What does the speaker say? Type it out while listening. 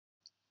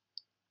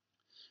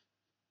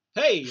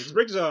Hey, it's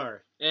BrickTsar.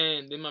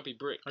 And it might be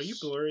bricks. Are you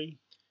blurry?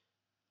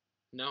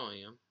 No, I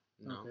am.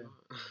 No. Okay.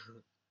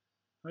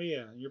 Oh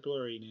yeah, you're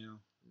blurry now.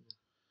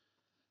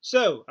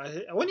 So,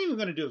 I wasn't even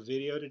going to do a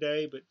video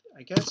today, but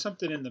I got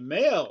something in the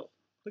mail.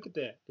 Look at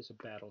that. It's a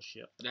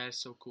battleship. That is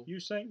so cool. You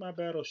sank my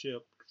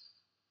battleship.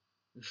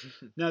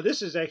 Now,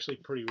 this is actually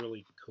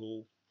really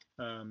cool.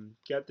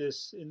 Got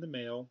this in the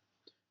mail.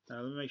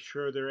 Let me make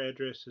sure their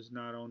address is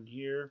not on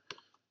here.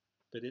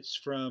 But it's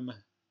from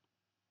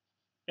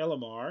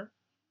LMR.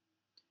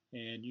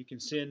 And you can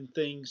send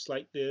things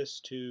like this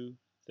to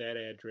that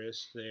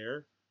address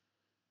there.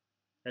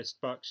 That's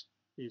box.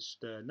 It's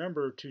the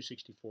number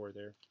 264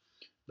 there.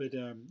 But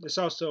it's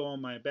also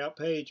on my About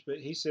page. But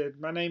he said,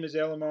 my name is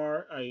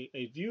LMR,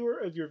 a viewer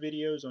of your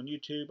videos on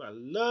YouTube. I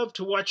love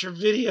to watch your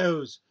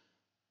videos.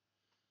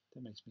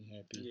 That makes me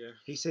happy. Yeah.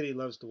 He said he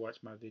loves to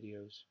watch my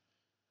videos.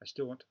 I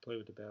still want to play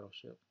with the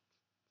battleship.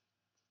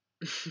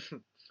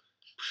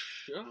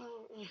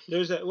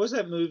 There's that. What's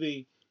that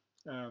movie?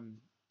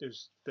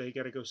 They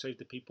got to go save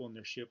the people and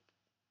their ship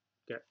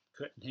got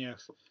cut in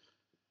half.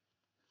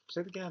 Is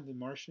that the guy in The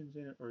Martians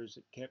in it, or is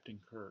it Captain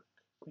Kirk?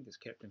 I think it's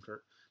Captain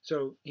Kirk.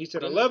 So he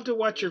said, I love to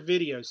watch your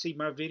videos. See,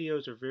 my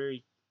videos are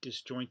very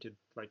disjointed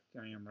like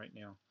I am right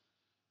now.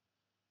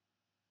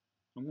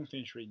 I'm going to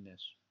finish reading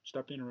this.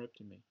 Stop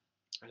interrupting me.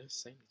 I didn't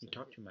say anything. You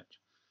talk too much.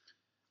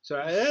 So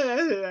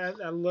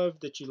I love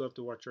that you love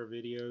to watch our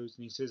videos.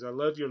 And he says, I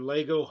love your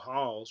Lego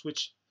hauls,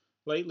 which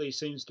lately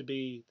seems to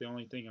be the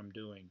only thing I'm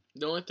doing.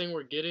 The only thing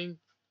we're getting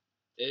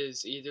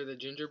is either the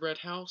gingerbread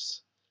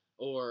house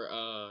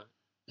or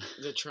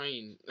the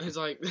train. It's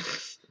like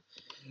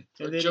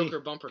or Joker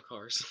bumper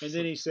cars. And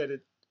then he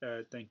said,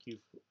 thank you,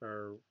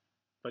 or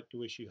like to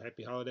wish you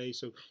happy holidays.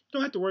 So you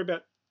don't have to worry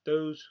about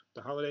the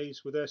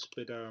holidays with us,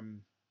 but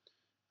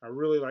I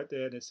really like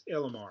that. And it's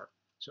LMR.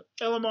 So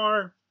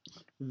LMR,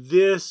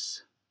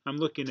 I'm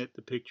looking at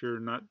the picture,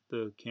 not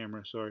the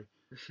camera, sorry.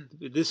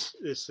 This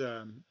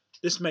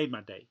made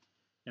my day,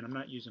 and I'm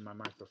not using my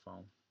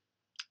microphone.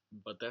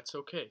 But that's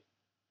okay.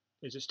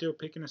 Is it still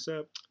picking us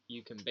up?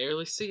 You can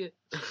barely see it.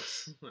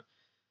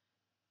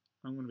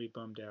 I'm going to be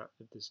bummed out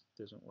if this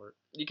doesn't work.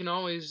 You can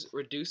always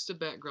reduce the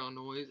background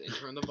noise and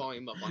turn the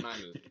volume up on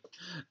iMovie.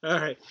 All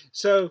right.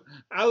 So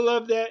I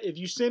love that. If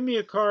you send me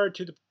a card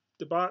to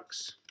the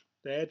box,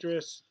 the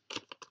address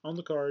on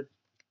the card,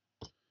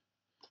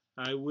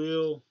 I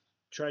will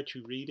try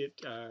to read it,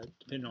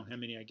 depending on how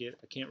many I get.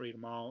 I can't read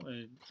them all.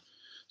 And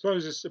as long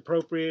as it's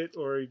appropriate,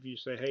 or if you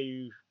say,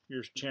 hey,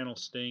 your channel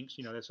stinks,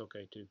 that's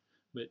okay too.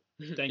 But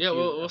thank you. Yeah,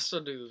 we'll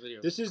still do the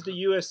video. This is the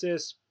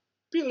USS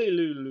Billy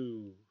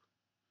Lulu,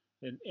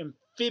 an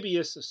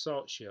amphibious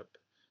assault ship.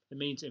 It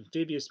means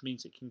amphibious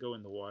means it can go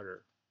in the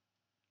water.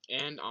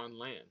 And on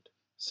land.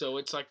 So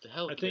it's like the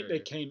helicarrier. I think they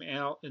came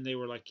out and they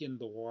were like in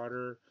the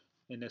water,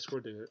 and that's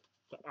where the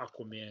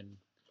Aquaman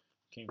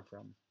came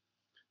from.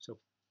 So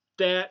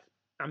that,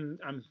 I'm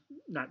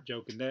not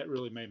joking. That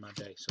really made my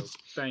day. So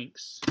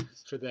thanks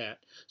for that.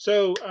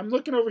 So I'm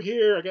looking over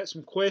here. I got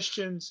some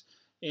questions.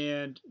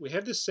 And we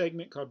have this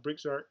segment called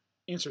BrickTsar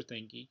Answer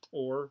Thingy,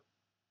 or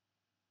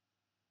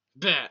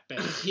Bat.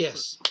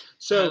 Yes.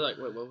 So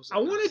I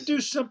want to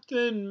do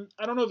something,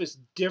 I don't know if it's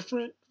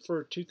different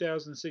for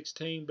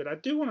 2016, but I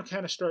do want to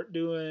kind of start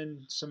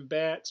doing some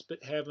bats,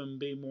 but have them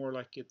be more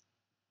like a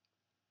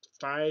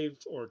 5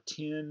 or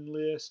 10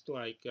 list,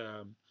 like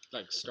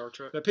Star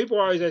Trek. But people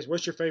always ask,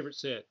 what's your favorite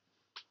set?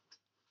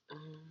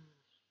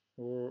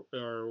 Or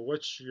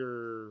what's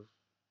your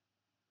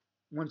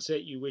one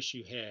set you wish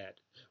you had?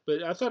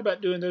 But I thought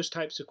about doing those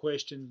types of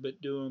questions,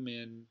 but do them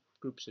in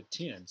groups of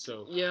 10.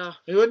 So yeah,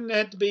 it wouldn't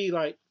have to be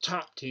like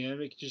top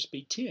 10. It could just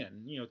be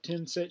 10.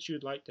 10 sets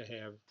you'd like to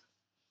have.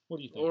 What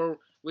do you think? Or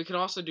we could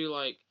also do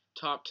like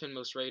top 10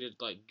 most rated,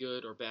 like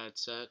good or bad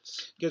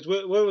sets. Because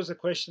what was the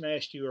question I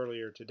asked you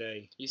earlier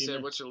today? You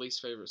said, what's your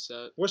least favorite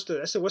set?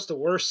 I said, what's the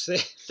worst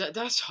set?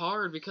 That's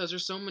hard because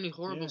there's so many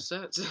horrible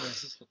sets.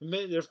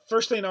 Yeah. The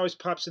first thing that always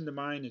pops into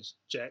mind is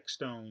Jack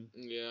Stone.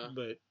 Yeah.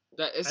 But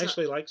I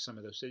actually like some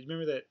of those sets. You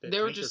remember that they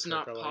were just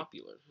not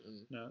popular.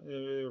 No,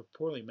 they were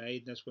poorly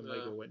made. That's when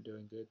Lego wasn't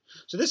doing good.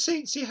 So this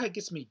see how it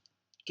gets me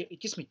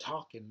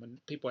talking when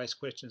people ask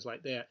questions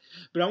like that.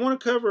 But I want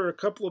to cover a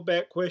couple of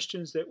back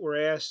questions that were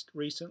asked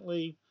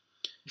recently.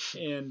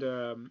 And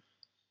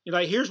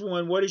like here's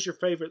one. What is your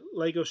favorite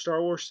Lego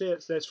Star Wars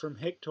sets? That's from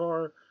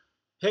Hector.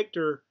 That's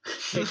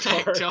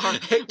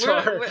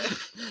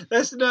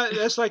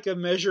like a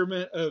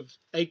measurement of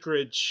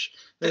acreage.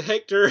 The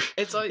hectare.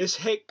 It's like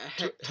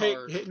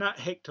not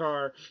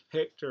hectare.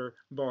 Hector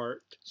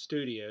Bart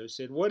Studio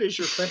said, "What is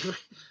your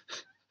favorite?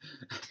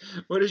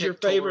 What is your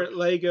favorite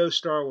Lego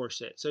Star Wars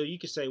set?" So you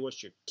could say,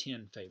 "What's your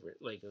 10 favorite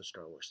Lego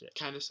Star Wars set?"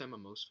 Kind of say my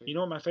most favorite. You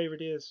know what my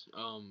favorite is?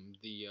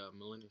 The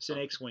Millennium. It's an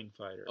X-wing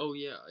fighter. Oh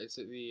yeah, it's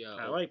the.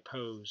 I like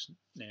Poe's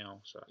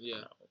now, so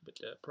yeah. But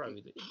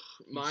probably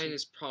mine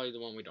is probably the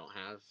one we don't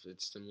have.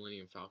 It's the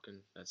Millennium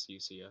Falcon. That's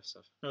UCF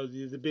stuff. Oh,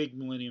 the big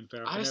Millennium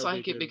Falcon. I just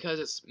like it because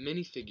it's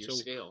minifigure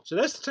scale. So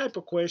that's the type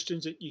of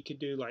questions that you could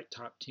do, like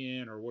top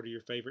 10 or what are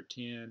your favorite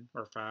 10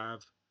 or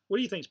 5. What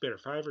do you think's better,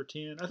 5 or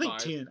 10? I think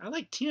 5. 10. I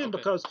like 10 Okay.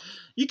 because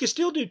you can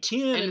still do 10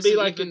 and it's be an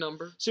like even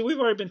number. So we've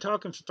already been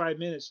talking for 5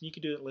 minutes, and you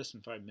could do it in less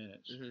than 5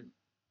 minutes. Mm-hmm.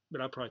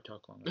 But I'll probably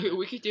talk longer.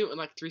 We could do it in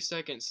like 3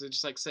 seconds. So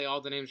just like say all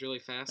the names really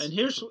fast. And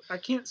here's I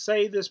can't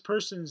say this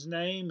person's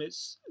name.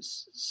 It's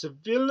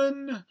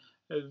Civilin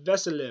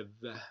Vasilev.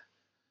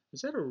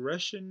 Is that a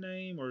Russian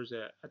name or is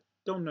that I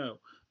don't know,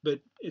 but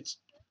it's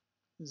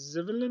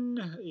Civilin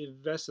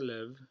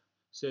Vasilev.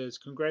 Says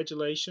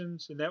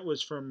congratulations, and that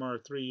was from our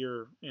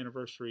 3-year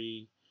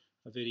anniversary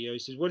video. He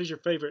says, "What is your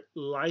favorite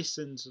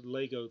licensed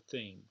Lego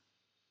theme?"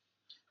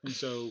 And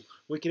so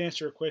we can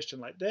answer a question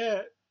like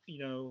that.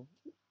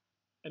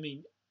 I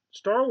mean,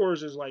 Star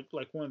Wars is like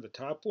one of the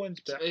top ones.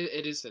 But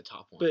it is the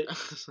top one. But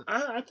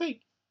I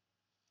think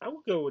I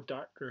would go with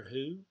Doctor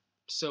Who.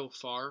 So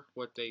far,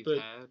 what they've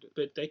had.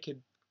 But they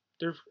could.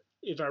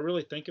 If I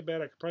really think about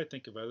it, I could probably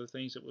think of other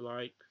things that we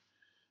like.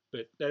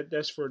 But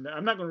that's for.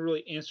 I'm not going to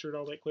really answer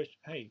all that question.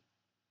 Hey,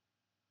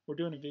 we're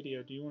doing a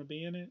video. Do you want to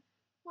be in it?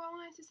 Well, I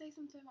wanted to say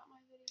something about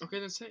my video. Okay,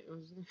 then say it.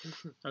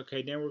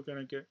 Okay, now we're going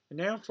to go.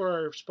 Now for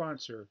our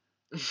sponsor.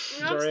 I'm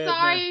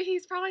sorry.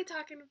 He's probably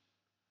talking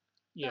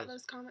about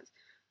those comments.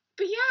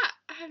 But yeah,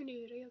 I have a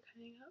new video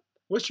coming up.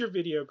 What's your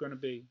video going to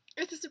be?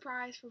 It's a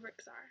surprise for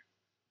BrickTsar.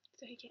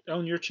 So he can't.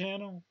 On your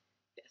channel?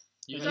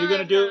 Yes. And you're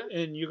gonna do it,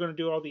 and you're gonna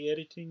do all the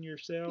editing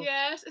yourself.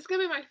 Yes, it's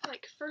gonna be my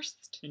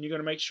first. And you're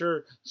gonna make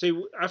sure. See,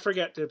 I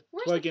forgot to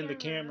plug in the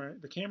camera? camera.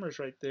 The camera's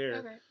right there.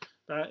 Okay.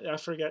 But I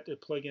forgot to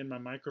plug in my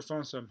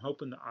microphone, so I'm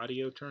hoping the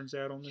audio turns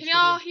out on this. Can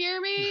y'all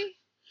hear me?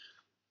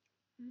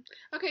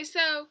 Okay,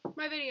 so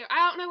my video.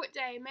 I don't know what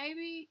day.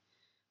 Maybe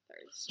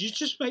Thursday. You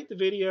just make the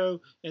video,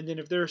 and then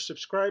if they're a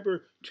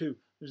subscriber to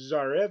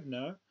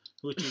Zarevna,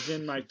 which is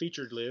in my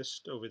featured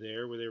list over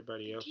there with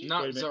everybody else.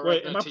 Not Wait a minute. Zarevna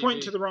Wait, am I TV.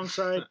 pointing to the wrong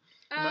side?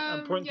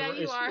 I'm pointing yeah, to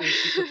you are.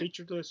 Is the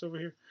featured list over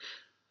here?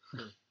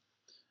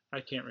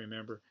 I can't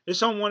remember.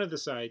 It's on one of the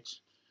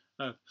sides.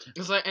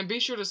 It's like, and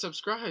be sure to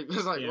subscribe.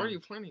 It's like, where are you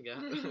pointing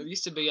at? It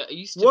used to be.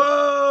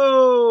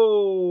 Whoa!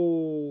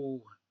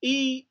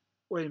 Wait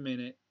a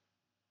minute.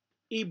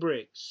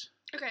 Bricks.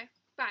 Okay,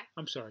 bye.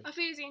 I'm sorry. Auf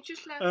Wiedersehen.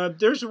 Tschüss.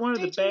 There's one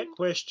of the back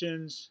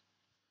questions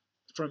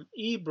from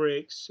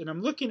Bricks, and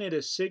I'm looking at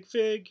a sig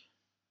fig.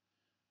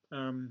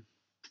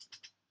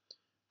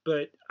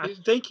 But I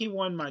think he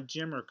won my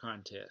Jimmer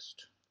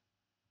contest.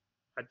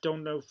 I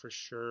don't know for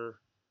sure.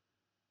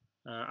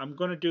 I'm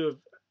going to do a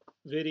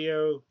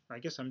video. I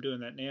guess I'm doing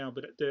that now.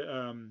 But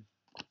the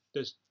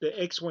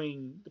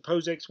X-wing, the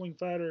Pose X-wing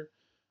fighter.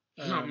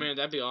 Oh man,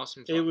 that'd be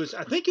awesome. It was.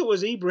 I think it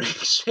was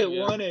Bricks that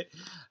won it.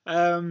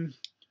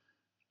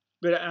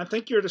 But I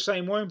think you're the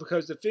same one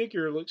because the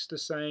figure looks the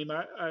same.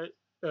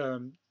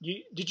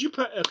 Did you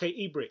put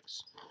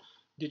Bricks?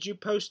 Did you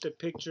post a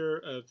picture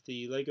of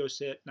the Lego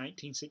set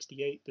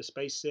 1968, the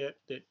space set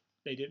that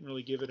they didn't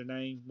really give it a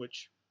name,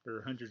 which there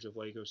are hundreds of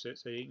Lego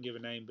sets they didn't give a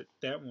name, but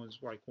that one's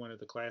like one of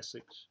the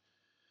classics.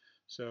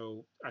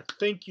 So I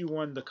think you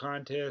won the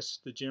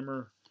contest, the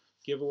Jimmer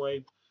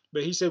giveaway.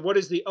 But he said, what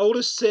is the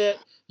oldest set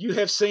you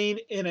have seen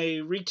in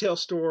a retail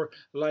store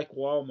like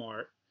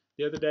Walmart?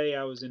 The other day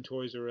I was in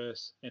Toys R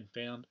Us and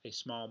found a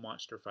small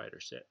Monster Fighter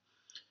set.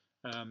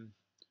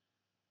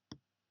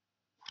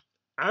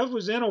 I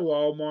was in a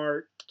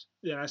Walmart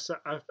and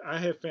I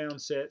have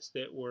found sets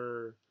that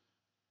were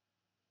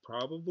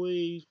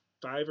probably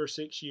 5 or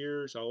 6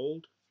 years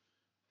old.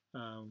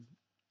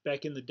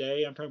 Back in the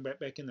day, I'm talking about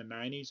back in the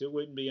 90s, it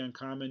wouldn't be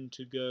uncommon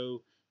to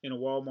go in a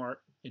Walmart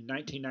in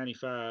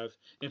 1995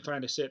 and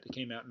find a set that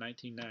came out in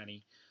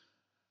 1990.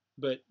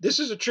 But this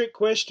is a trick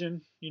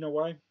question. You know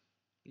why?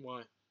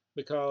 Why?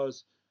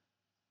 Because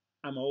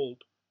I'm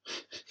old.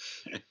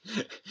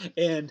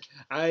 And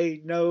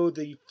I know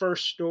the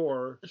first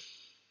store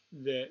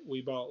that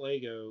we bought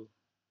Lego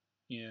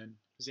in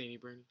Zany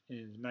Brady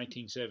in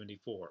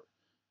 1974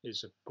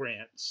 is a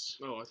Grant's.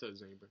 Oh, I thought it was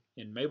Zany Brady.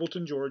 In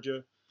Mableton,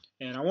 Georgia.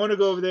 And I want to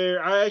go over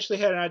there. I actually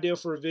had an idea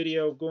for a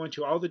video of going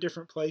to all the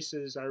different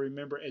places I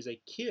remember as a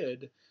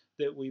kid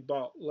that we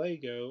bought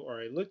Lego, or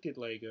I looked at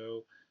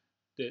Lego,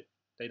 that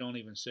they don't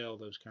even sell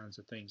those kinds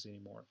of things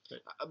anymore.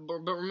 But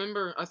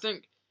remember,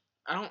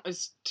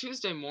 it's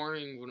Tuesday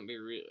morning wouldn't be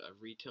a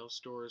retail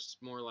store. It's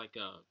more like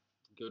a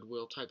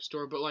Goodwill type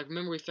store. But like,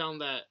 remember we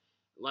found that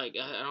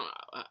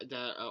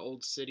that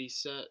old city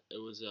set.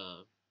 It was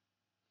a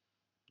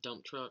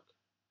dump truck.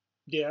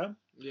 Yeah.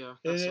 Yeah.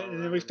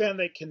 And then we found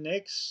that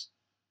connects.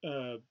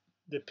 The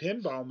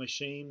pinball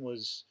machine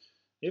was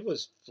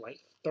like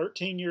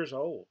 13 years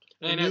old.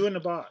 And new in the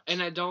box.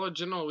 And at Dollar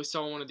General, we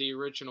saw one of the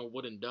original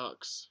wooden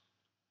ducks.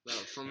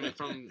 From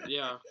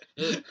yeah.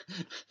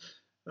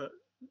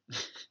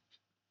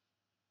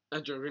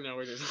 I'm joking. No,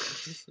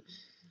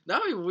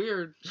 that'd be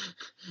weird.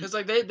 It's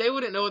like they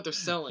wouldn't know what they're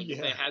selling if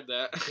they had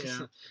that.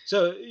 Yeah.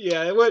 So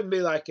yeah, it wouldn't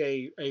be like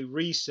a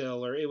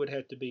reseller. It would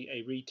have to be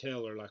a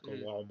retailer like a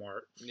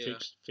Walmart.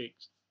 Fixed.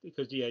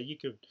 Because you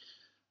could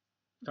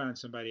find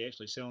somebody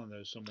actually selling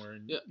those somewhere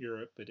in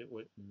Europe, but it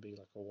wouldn't be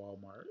like a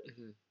Walmart.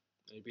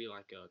 It'd be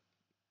like a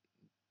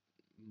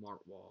Mart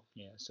Wall.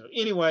 Yeah. So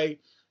anyway,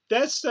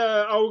 that's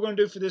all we're going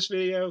to do for this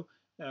video.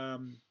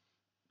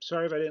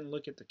 Sorry if I didn't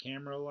look at the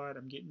camera a lot.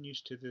 I'm getting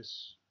used to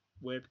this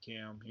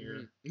webcam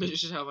here. You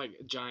just have like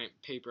a giant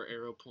paper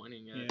arrow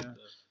pointing at. Yeah.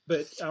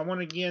 But I want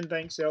to again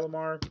thanks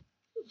Elamar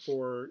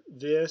for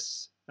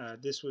this.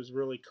 This was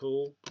really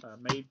cool.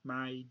 Made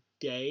my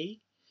day.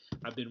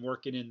 I've been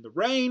working in the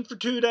rain for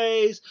 2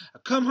 days. I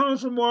come home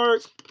from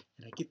work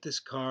and I get this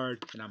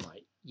card and I'm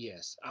like,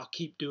 yes, I'll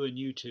keep doing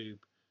YouTube.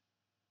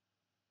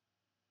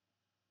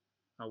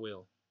 I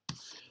will.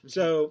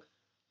 So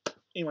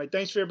anyway,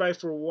 thanks for everybody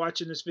for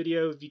watching this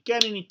video. If you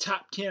got any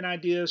top 10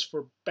 ideas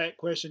for back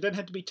questions, it doesn't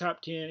have to be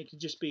top 10. It can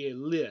just be a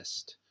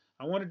list.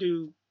 I want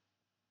to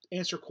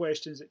answer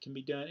questions that can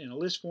be done in a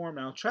list form.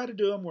 And I'll try to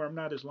do them where I'm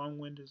not as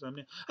long-winded as I'm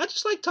now. I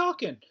just like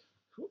talking.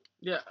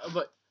 Yeah,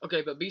 but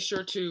be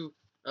sure to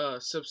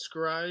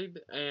subscribe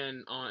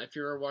and if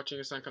you're watching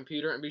this on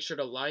computer, and be sure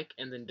to like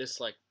and then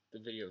dislike the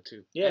video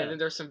too. Yeah. And then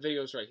there's some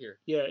videos right here.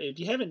 Yeah, if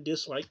you haven't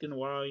disliked in a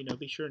while,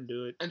 be sure and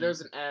do it. And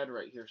there's an ad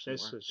right here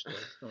somewhere.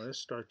 That's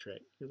Star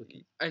Trek. You're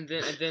looking. And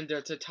then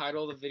there's a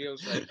title of the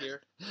videos right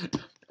here.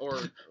 Or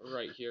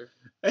right here.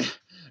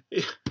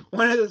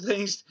 One of the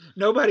things,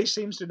 nobody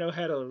seems to know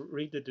how to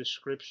read the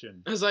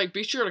description. I was like,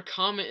 be sure to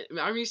comment.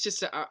 I used to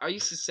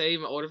say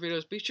in my older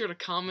videos, be sure to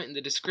comment in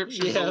the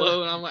description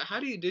below. And I'm like, how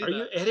do you do that? Are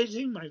you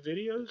editing my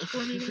videos for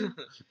me now?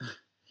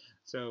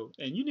 So,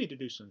 and you need to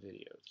do some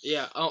videos.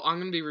 Yeah. Oh, I'm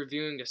going to be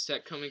reviewing a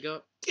set coming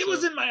up. It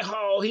was in my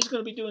haul. He's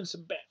going to be doing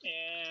some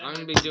Batman. I'm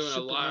going to be doing a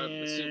lot of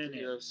the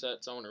superhero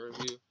sets I want to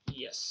review.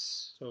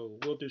 Yes. So,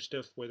 we'll do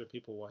stuff whether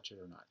people watch it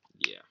or not.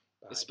 Yeah.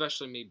 Bye.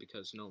 Especially me,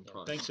 because no one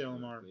probably. Thanks,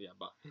 Elamar. Yeah,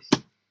 bye.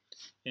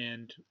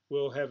 And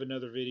we'll have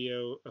another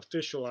video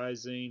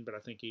officializing, but I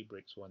think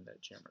eBricks won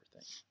that jammer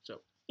thing.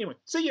 So, anyway,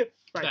 see you.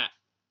 Bye.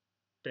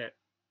 Bat.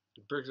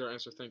 BrickTsar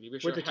answer, thank you. Be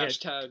sure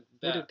hashtag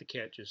bat. What did the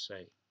cat just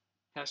say?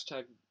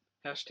 Hashtag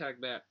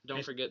bat.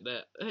 Don't forget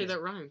that. Hey,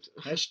 that rhymed.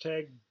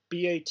 Hashtag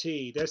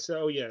BAT. That's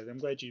oh yeah. I'm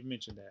glad you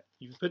mentioned that.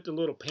 You put the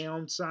little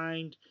pound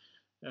sign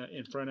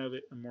in front of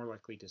it, I'm more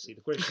likely to see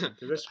the question.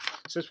 Because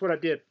that's what I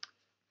did.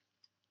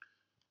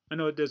 I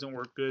know it doesn't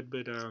work good,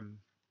 but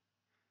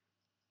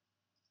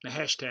the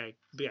hashtag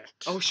BAT.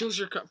 Oh, it shows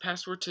your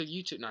password to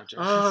YouTube. Not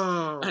joking.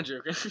 Oh, not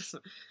joking.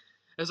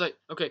 It's like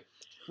okay.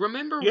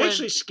 Remember you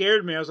actually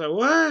scared me. I was like,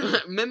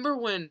 what? Remember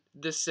when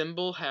the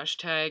symbol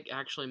hashtag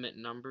actually meant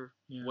number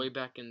way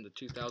back in the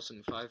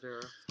 2005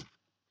 era?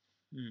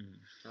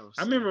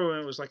 I remember when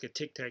it was like a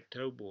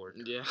tic-tac-toe board.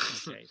 Yeah.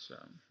 Okay, so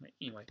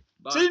anyway.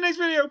 Bye. See you next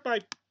video.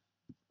 Bye.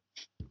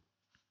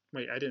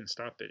 Wait, I didn't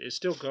stop it. It's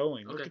still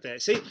going. Look at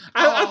that. See?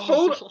 I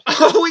folded.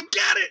 Oh, we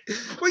got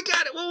it. We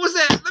got it. What was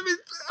that?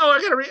 I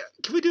got to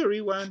can we do a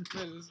rewind?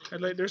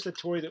 There's a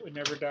toy that would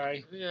never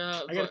die.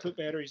 Yeah. I got to put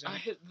batteries in. I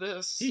hit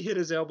this. He hit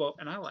his elbow,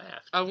 and I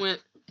laughed. I went.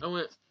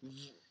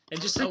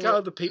 And just think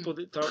all the people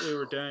that thought we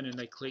were done, and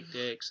they clicked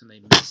X, and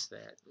they missed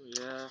that.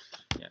 Yeah.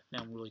 Yeah,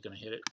 now I'm really going to hit it.